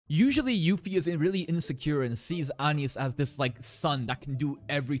Usually Yuffie is really insecure and sees Anis as this like son that can do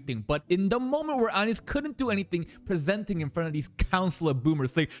everything. But in the moment where Anis couldn't do anything, presenting in front of these council of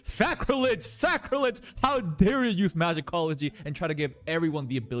boomers saying, sacrilege, sacrilege, how dare you use magicology and try to give everyone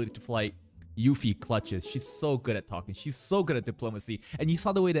the ability to fly. Yuffie clutches. She's so good at talking. She's so good at diplomacy. And you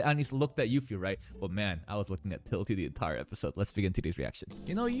saw the way that Anis looked at Yuffie, right? But man, I was looking at Tilty the entire episode. Let's begin today's reaction.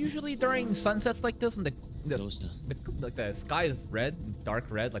 You know, usually during sunsets like this, when the sky is red, dark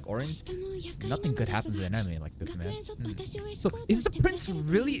red, like orange, nothing good happens in an anime like this, man. So is the prince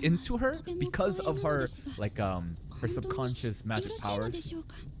really into her because of her, like, her subconscious magic powers?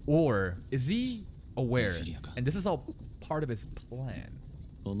 Or is he aware and this is all part of his plan?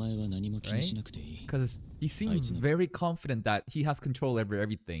 Right? Because he seems very confident that he has control over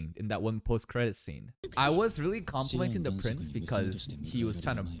everything in that one post-credit scene. I was really complimenting the prince because he was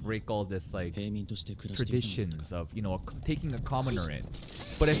trying to break all this like traditions of, you know, taking a commoner in.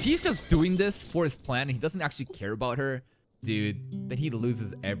 But if he's just doing this for his plan and he doesn't actually care about her, dude, then he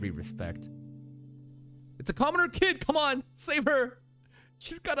loses every respect. It's a commoner kid, come on, save her.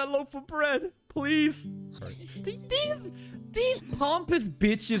 She's got a loaf of bread, please. These pompous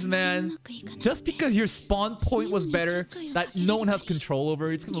bitches, man. Just because your spawn point was better, that no one has control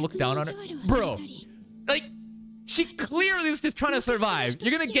over, it's gonna look down on her. Bro, like, she clearly was just trying to survive.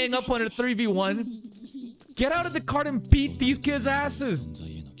 You're gonna gang up on her 3v1. Get out of the cart and beat these kids' asses.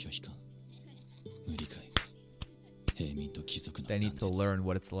 They need to learn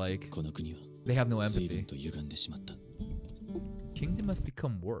what it's like. They have no empathy. Kingdom has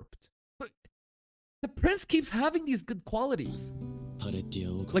become warped. But the prince keeps having these good qualities.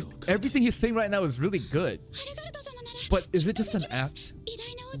 Like, everything he's saying right now is really good. But is it just an act?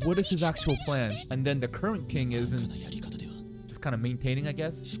 What is his actual plan? And then the current king isn't just kind of maintaining, I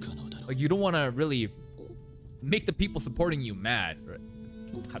guess? Like, you don't want to really make the people supporting you mad. Right?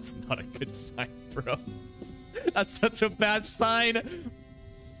 That's not a good sign, bro. That's such a bad sign.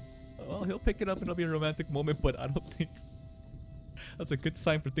 Well, he'll pick it up and it'll be a romantic moment, but I don't think that's a good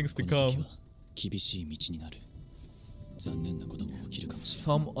sign for things to come.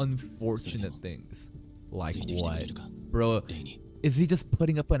 Some unfortunate things. Like what? Bro, is he just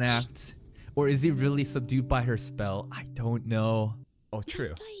putting up an act? Or is he really subdued by her spell? I don't know. Oh,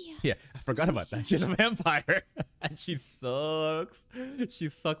 true. Yeah, I forgot about that. She's a vampire. And she sucks. She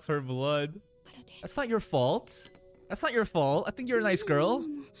sucks her blood. That's not your fault. That's not your fault. I think you're a nice girl.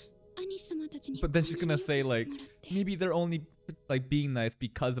 But then she's gonna say like, maybe they're only like being nice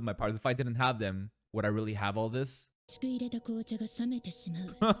because of my powers. If I didn't have them, would I really have all this?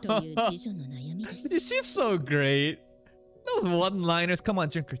 She's so great. Those one-liners. Come on,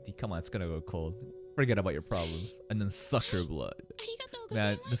 drink her tea. Come on, it's gonna go cold. Forget about your problems. And then suck her blood.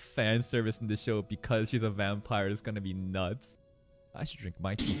 Man, the fan service in this show because she's a vampire is gonna be nuts. I should drink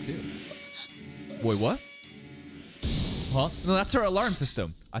my tea too. Wait, what? Huh? No, that's her alarm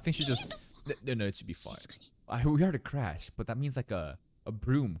system. I think she just... No, it should be fine. We heard a crash, but that means like a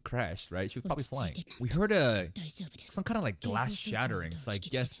broom crashed, right? She was probably flying. We heard some kind of like glass shattering. So I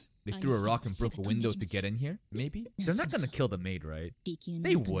guess they threw a rock and broke a window to get in here. Maybe? They're not gonna kill the maid, right?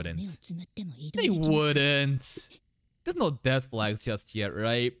 They wouldn't. They wouldn't. There's no death flags just yet,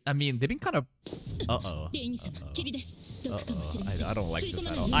 right? I mean, they've been kind of... I don't like this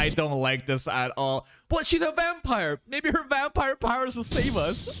at all. I don't like this at all. But she's a vampire. Maybe her vampire powers will save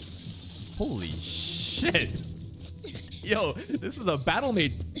us. Holy shit. Yo, this is a battle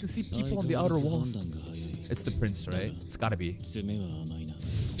made. You can see people on the outer walls. It's the prince, right? It's gotta be.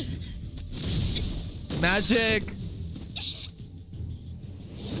 Magic.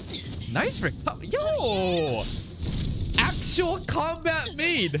 Nice recovery. Yo! Actual combat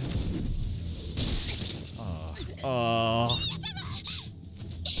made.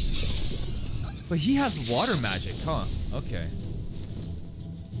 So he has water magic, huh? Okay.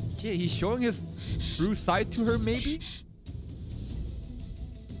 Yeah, he's showing his true side to her, maybe?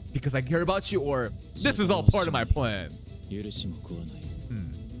 Because I care about you, or this is all part of my plan. You're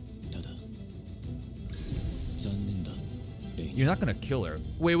not gonna kill her.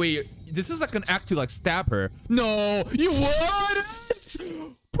 Wait. This is like an act to like stab her. No, you wouldn't!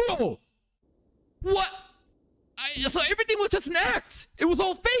 Bro! What? So everything was just an act. It was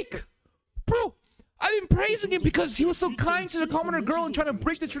all fake. Bro, I've been praising him because he was so kind to the commoner girl and trying to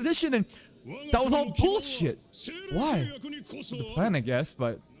break the tradition, and that was all bullshit. Why? The plan, I guess,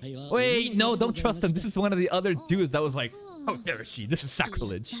 but... Wait, no, don't trust him. This is one of the other dudes that was like, how dare she? This is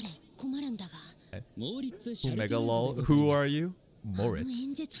sacrilege. Omega lol, who are you?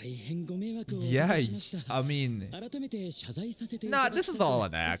 Moritz. Yeah, I mean... Nah, this is all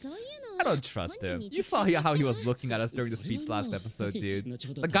an act. I don't trust him. You saw how he was looking at us during the speech last episode, dude.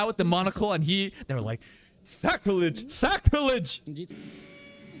 The guy with the monocle and they were like, sacrilege! Sacrilege!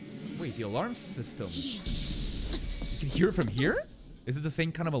 Wait, the alarm system. You can hear it from here? Is it the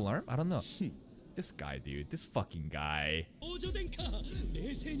same kind of alarm? I don't know. This guy, dude. This fucking guy.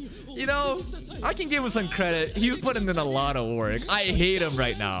 You know, I can give him some credit. He's putting in a lot of work. I hate him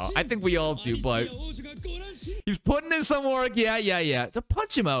right now. I think we all do, but... he's putting in some work. Yeah. To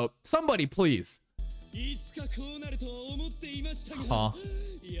punch him out. Somebody, please. Huh?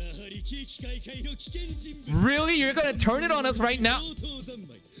 Really? You're gonna turn it on us right now?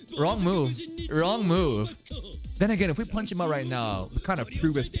 Wrong move. Wrong move. Then again, if we punch him out right now, we kind of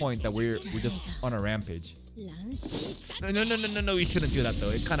prove his point that we're just on a rampage. No, we shouldn't do that though.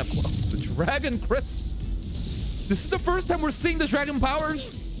 It kind of... the dragon crit. This is the first time we're seeing the dragon powers.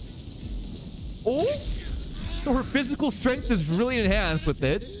 Oh? So her physical strength is really enhanced with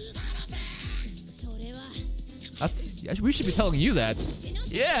it. We should be telling you that.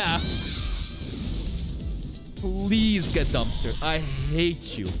 Yeah. Please get dumpster. I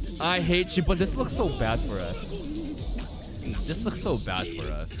hate you. I hate you, but this looks so bad for us. This looks so bad for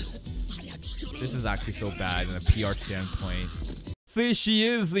us. This is actually so bad in a PR standpoint. See, she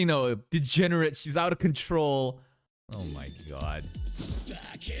is, you know, degenerate. She's out of control. Oh my god.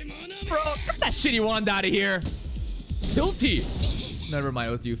 Bro, get that shitty wand out of here. Tilty. Never mind,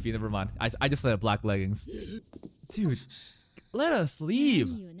 it was Yuffie. Never mind. I just said black leggings. Dude, let us leave.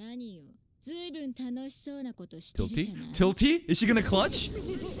 Tilty? Tilty? Is she gonna clutch?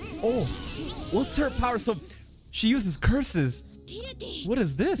 Oh, what's her power? So she uses curses. What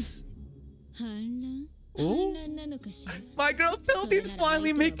is this? Oh, my girl Tilty's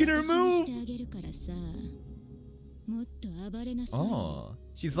finally making her move. Oh,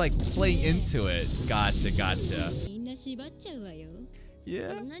 she's like playing into it. Gotcha.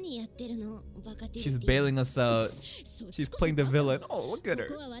 Yeah. She's bailing us out. She's playing the villain. Oh, look at her.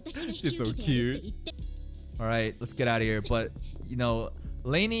 She's so cute. Alright, let's get out of here. But, you know,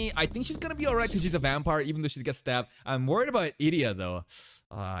 Lainey, I think she's gonna be alright because she's a vampire, even though she gets stabbed. I'm worried about Iria, though.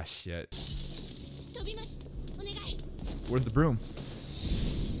 Ah, shit. Where's the broom?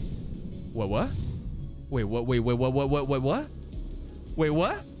 What? Wait, what? Wait, what? Wait,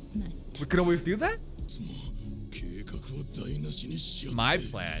 what? We could always do that? My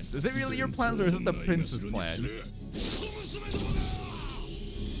plans? Is it really your plans or is it the prince's plans?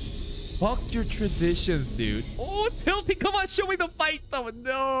 Fuck your traditions, dude. Oh, Tilty, come on, show me the fight though.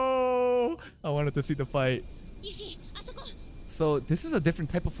 No, I wanted to see the fight. So this is a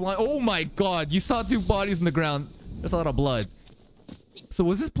different type of flying. Oh my god, you saw two bodies in the ground. There's a lot of blood. So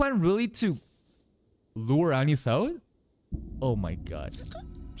was this plan really to lure Anis out? Oh my god.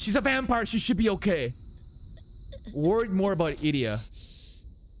 She's a vampire, she should be okay. Worried more about Iria.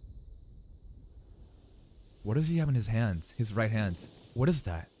 What does he have in his hands? His right hand. What is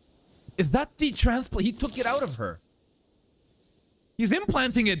that? Is that the transplant? He took it out of her. He's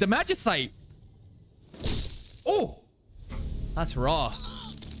implanting it. The magicite. Oh! That's raw.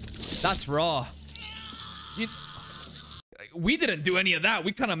 That's raw. We didn't do any of that.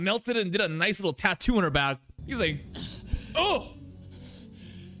 We kind of melted it and did a nice little tattoo on her back. He was like, oh!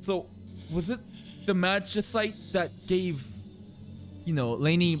 So, was it the magicite that gave, you know,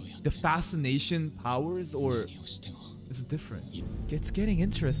 Lainey the fascination powers, or is it different? It's getting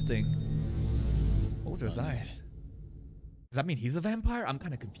interesting. Oh, there's eyes. Does that mean he's a vampire? I'm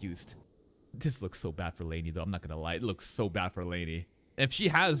kind of confused. This looks so bad for Lainey, though. I'm not gonna lie. It looks so bad for Lainey. If she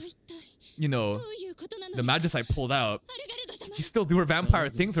has, you know, the magicite pulled out, does she still do her vampire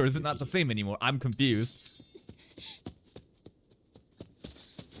things, or is it not the same anymore? I'm confused.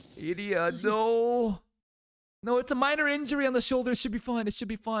 Iria, no. No, it's a minor injury on the shoulder. It should be fine. It should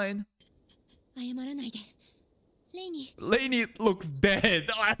be fine. Lainey looks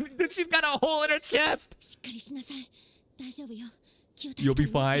dead. She's got a hole in her chest. You'll be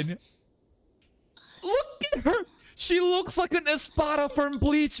fine. Look at her. She looks like an Espada from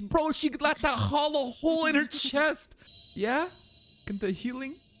Bleach. Bro, she got that hollow hole in her chest. Yeah? Can the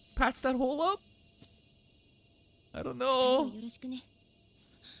healing patch that hole up? I don't know.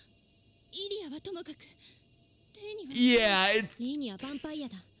 Yeah,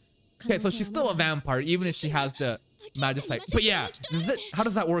 okay, so she's still a vampire, even if she has the magicite. But yeah, how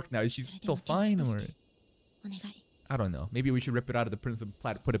does that work now? Is she still fine, or? I don't know. Maybe we should rip it out of the prince and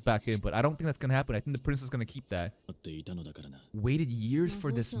put it back in, but I don't think that's gonna happen. I think the prince is gonna keep that. Waited years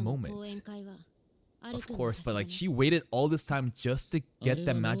for this moment. Of course, but like she waited all this time just to get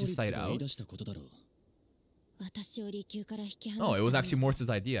the magicite out. Oh, it was actually Morse's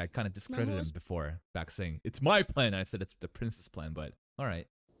idea. I kind of discredited him before, back saying, it's my plan. I said it's the prince's plan, but alright.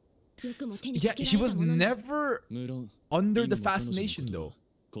 Yeah, he was never under the fascination though.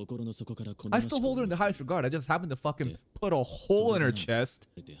 I still hold her in the highest regard. I just happened to fucking put a hole in her chest.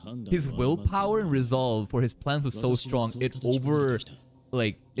 His willpower and resolve for his plans was so strong, it overrided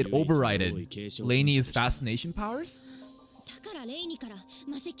Lainey's fascination powers?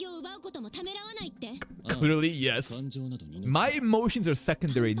 Clearly, yes. My emotions are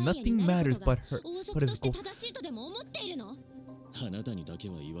secondary. Nothing matters but his goals.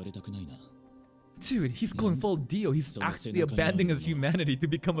 Dude, he's going full Dio. He's actually abandoning his humanity to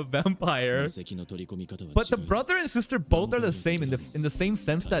become a vampire. But the brother and sister both are the same in the same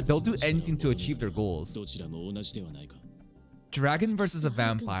sense that they'll do anything to achieve their goals. Dragon versus a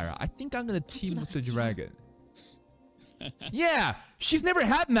vampire. I think I'm gonna team with the dragon. Yeah, she's never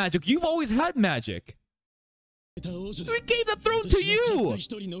had magic. You've always had magic. We gave the throne to you!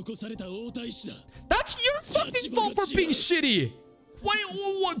 That's your fucking fault for being shitty!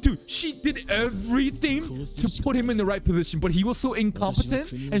 What, dude, she did everything to put him in the right position, but he was so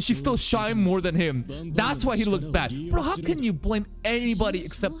incompetent, and she still shined more than him. That's why he looked bad. Bro, how can you blame anybody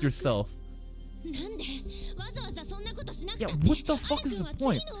except yourself? Yeah, what the fuck is the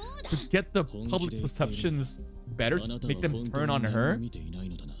point? To get the public perceptions better, to make them turn on her?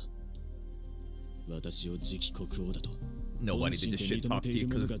 Nobody did this shit talk to you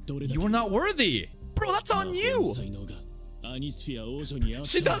because you were not worthy. Bro, that's on you.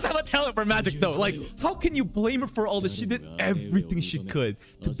 She does have a talent for magic though. Like, how can you blame her for all this? She did everything she could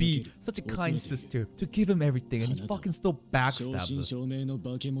to be such a kind sister, to give him everything, and he fucking still backstabs us.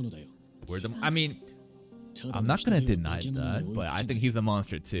 I mean, I'm not gonna deny that, but I think he's a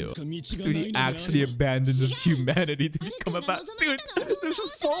monster too. Dude, he actually abandoned his humanity to become a vampire. Dude, this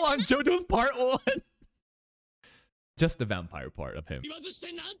is full on JoJo's part 1. Just the vampire part of him.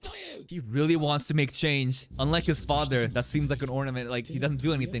 He really wants to make change. Unlike his father, that seems like an ornament. Like, he doesn't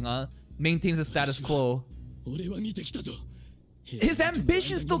do anything, huh? Maintains the status quo. His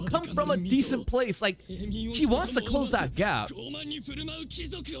ambitions still come from a decent place. Like, he wants to close that gap.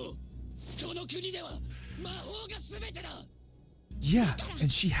 Yeah,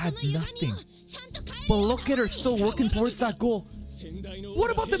 and she had nothing. But look at her still working towards that goal.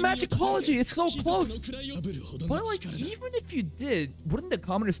 What about the magicology? It's so close. But like, even if you did, wouldn't the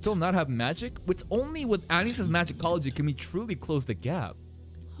commoners still not have magic? It's only with Anis's magicology can we truly close the gap.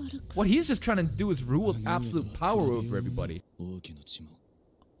 What he's just trying to do is rule with absolute power over everybody.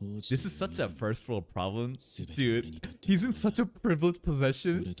 This is such a first world problem. Dude, he's in such a privileged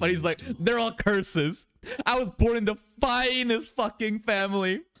position, but he's like, they're all curses. I was born in the finest fucking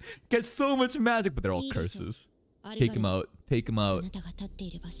family. Get so much magic, but they're all curses. Take him out. Take him out.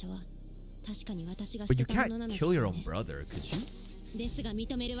 But you can't kill your own brother, could you?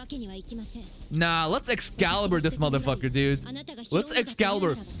 Nah, let's Excalibur this motherfucker, dude. Let's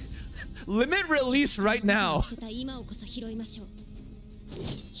Excalibur. Limit release right now.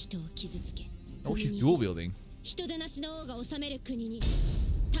 Oh, she's dual wielding.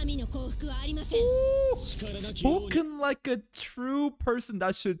 Ooh, spoken like a true person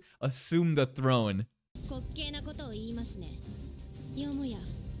that should assume the throne.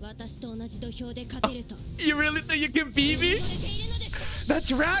 You really think you can beat me? The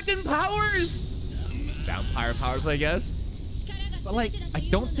dragon powers? Vampire powers, I guess. But like, I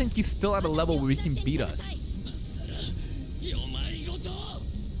don't think he's still at a level where he can beat us.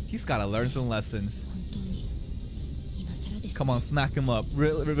 He's gotta learn some lessons. Come on, smack him up.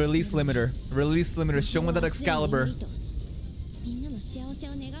 Release limiter. Release limiter. Show him that Excalibur.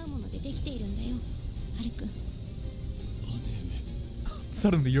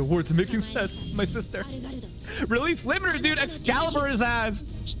 Suddenly, your words are making sense, my sister. Release limiter, dude. Excalibur his ass.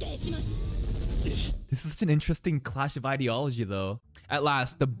 This is such an interesting clash of ideology, though. At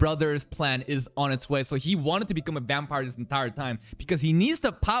last, the brother's plan is on its way. So he wanted to become a vampire this entire time because he needs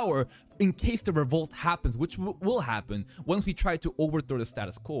the power in case the revolt happens, which will happen once we try to overthrow the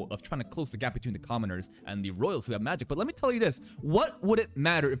status quo of trying to close the gap between the commoners and the royals who have magic. But let me tell you this, what would it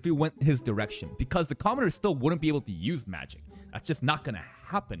matter if we went his direction? Because the commoners still wouldn't be able to use magic. That's just not gonna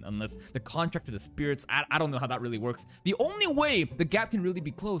happen unless the contract to the spirits, I don't know how that really works. The only way the gap can really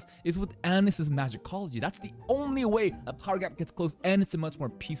be closed is with Anis's magicology. That's the only way a power gap gets closed, and it's a much more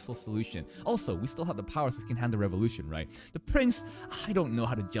peaceful solution. Also, we still have the power so we can hand the revolution, right? The prince, I don't know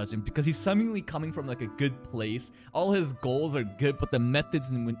how to judge him because he's seemingly coming from like a good place. All his goals are good, but the methods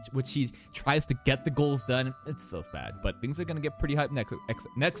in which he tries to get the goals done, it's so bad. But things are gonna get pretty hype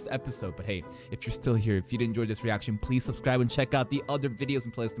next episode. But hey, if you're still here, if you did enjoy this reaction, please subscribe and check out the other videos videos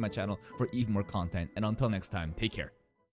and playlists to my channel for even more content. And until next time, take care.